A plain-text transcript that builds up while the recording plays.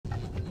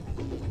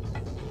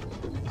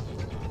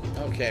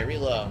Okay,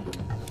 reload.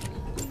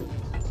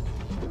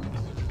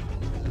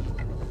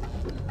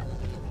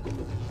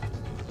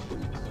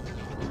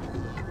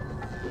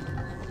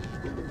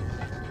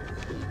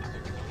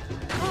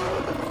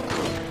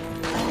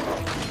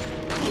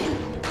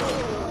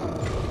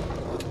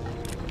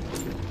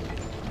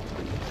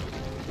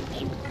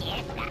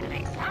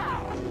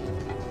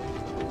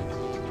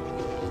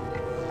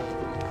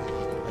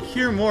 I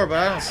hear more, but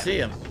I don't see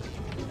him.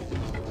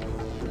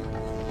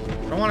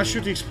 I don't want to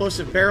shoot the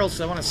explosive barrels,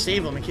 so I want to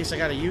save them in case I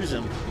gotta use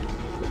them.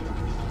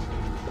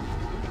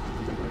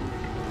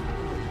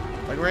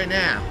 Like right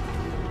now.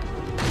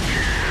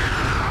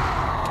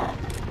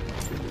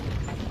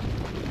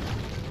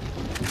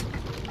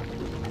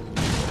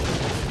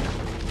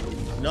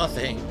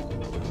 Nothing.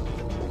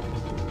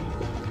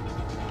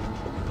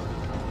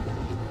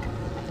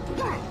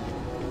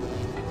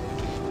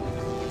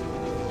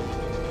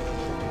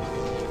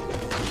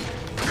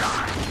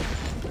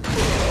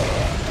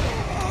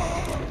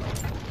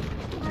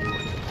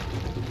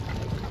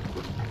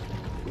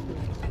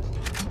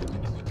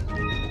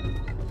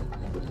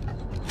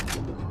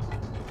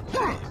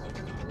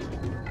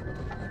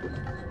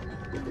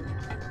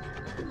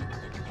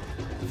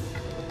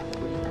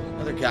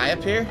 Another guy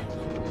up here?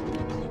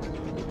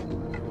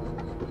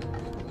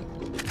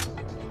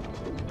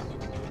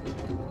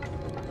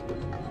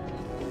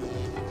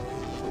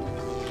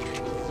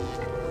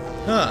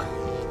 Huh.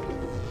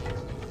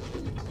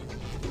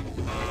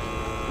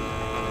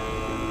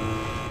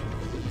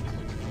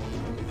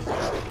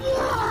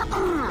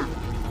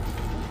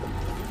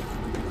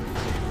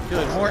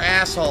 Good, more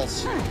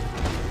assholes.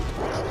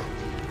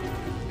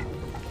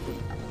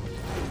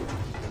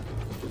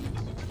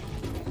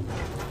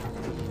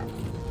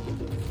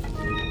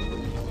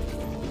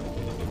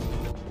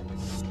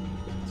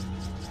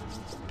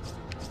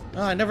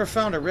 Oh, I never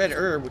found a red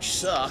herb, which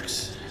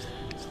sucks.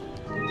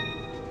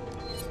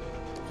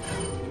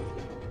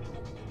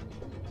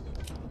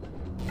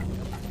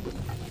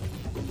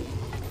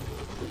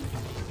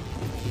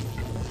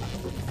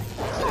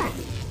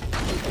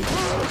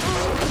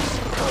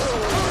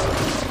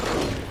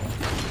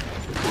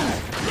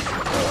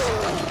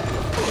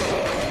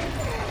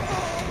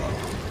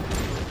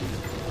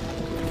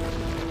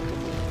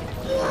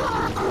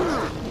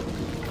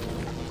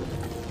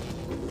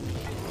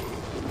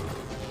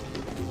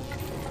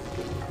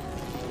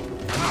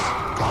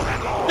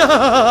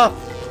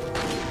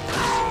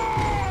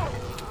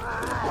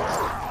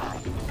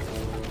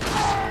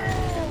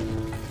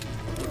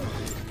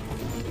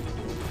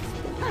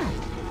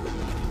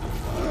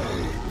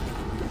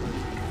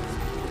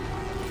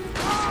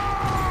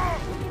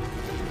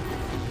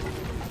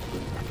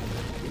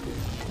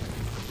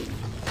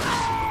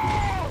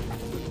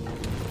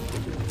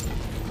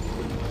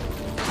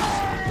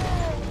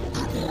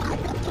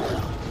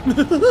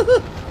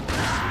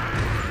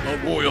 No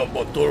voy a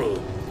matar.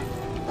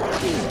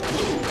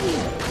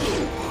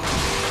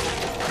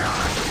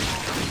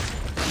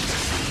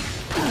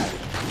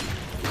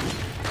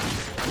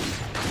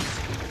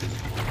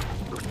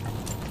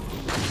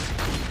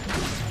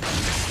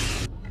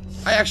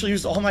 I actually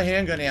used all my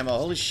handgun ammo.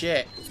 Holy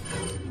shit.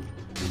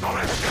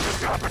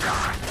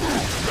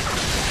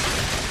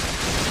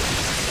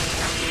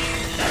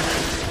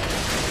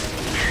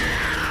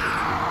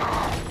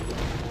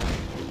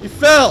 He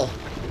fell!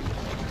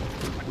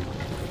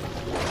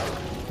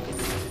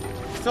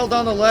 He fell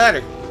down the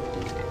ladder.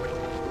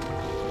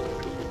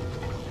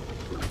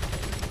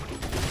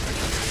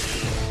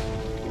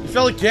 He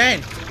fell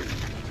again.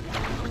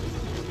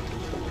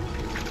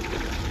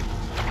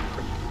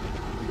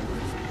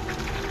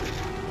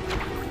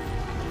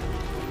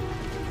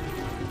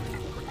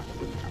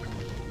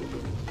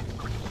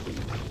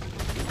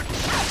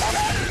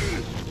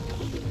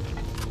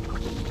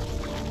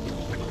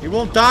 He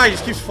won't die, he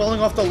just keeps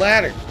falling off the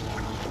ladder.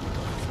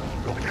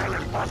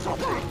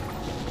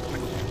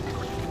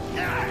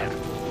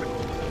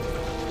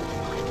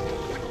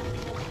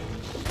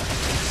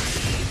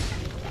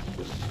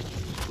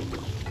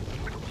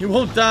 He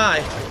won't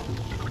die.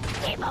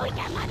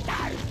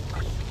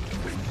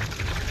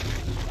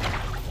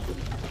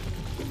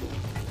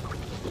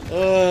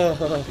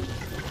 Oh.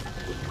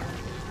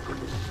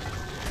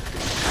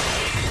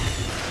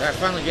 I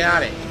finally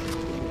got it.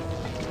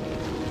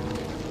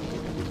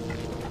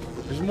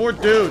 There's more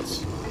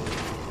dudes.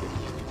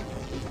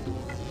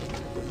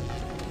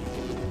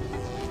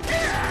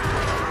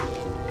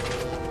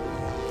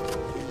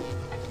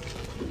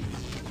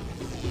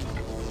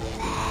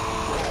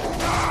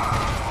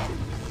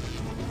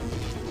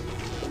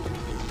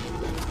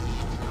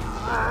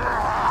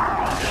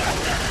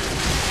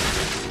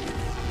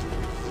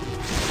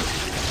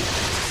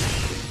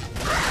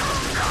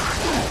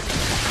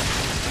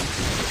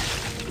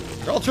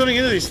 They're all turning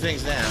into these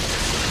things now.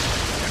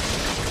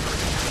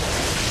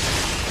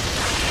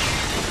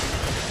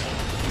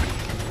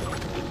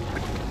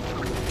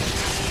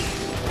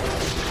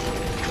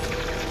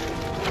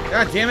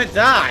 God damn it,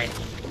 die!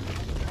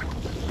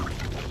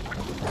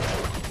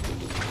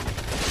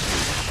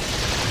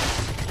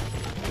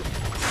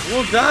 You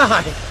won't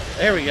die!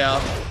 There we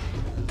go.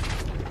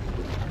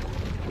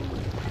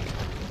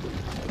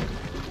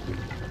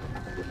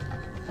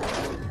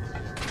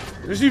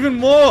 There's even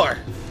more!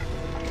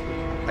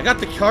 I got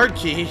the card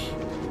key.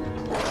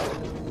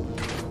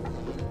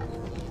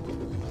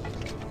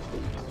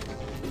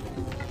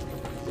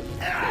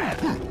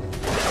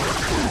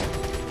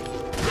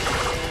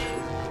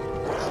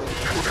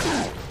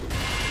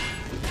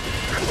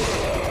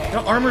 Got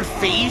an armored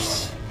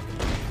face?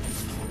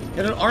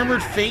 Got an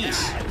armored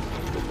face.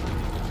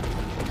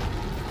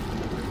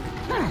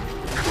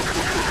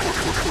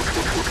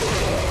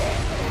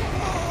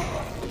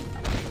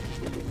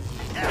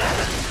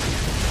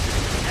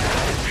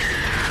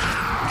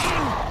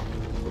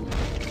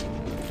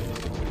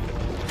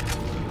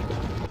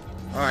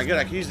 Alright, good.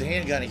 I can use the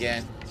handgun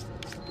again.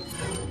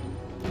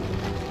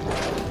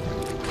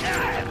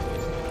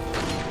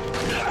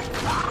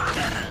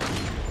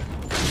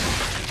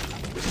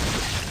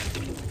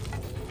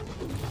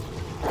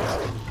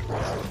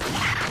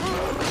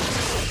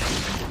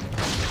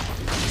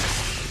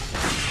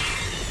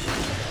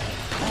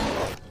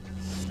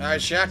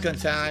 Alright, shotgun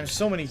time.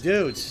 So many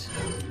dudes.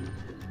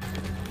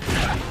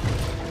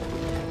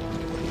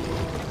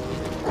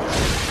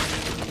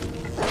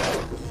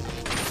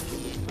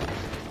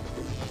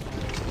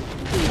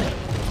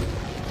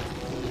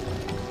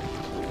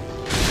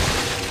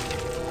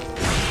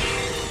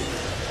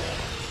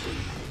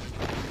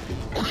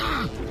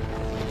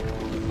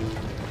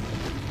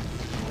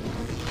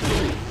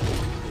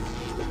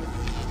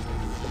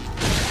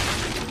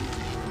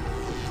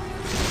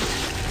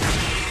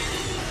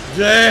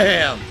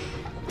 Damn!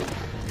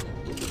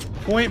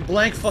 Point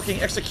blank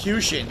fucking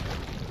execution.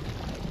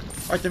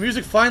 Alright, the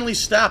music finally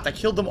stopped. I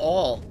killed them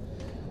all.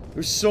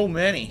 There's so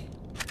many.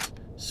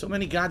 So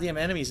many goddamn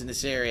enemies in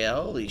this area.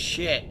 Holy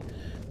shit.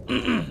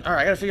 Alright,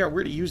 I gotta figure out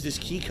where to use this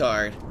key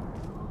card.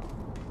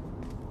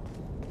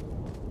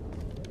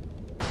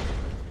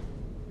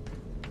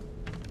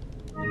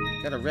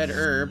 Got a red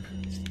herb.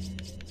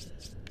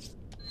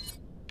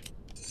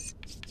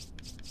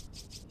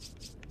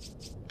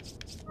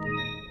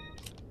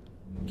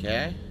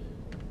 Okay.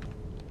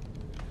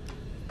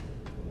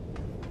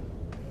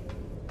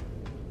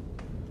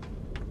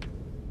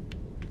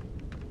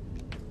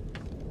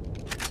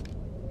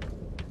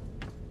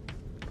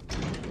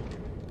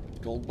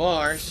 Gold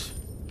bars.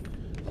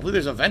 I believe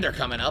there's a vendor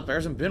coming up. There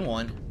hasn't been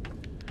one.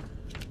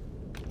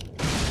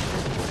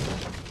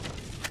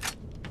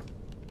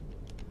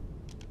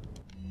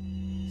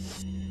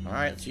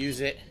 Alright, let's use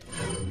it.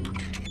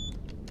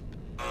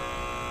 I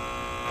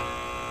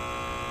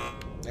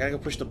gotta go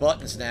push the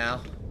buttons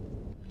now.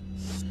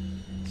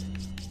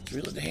 Let's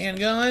reload the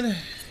handgun.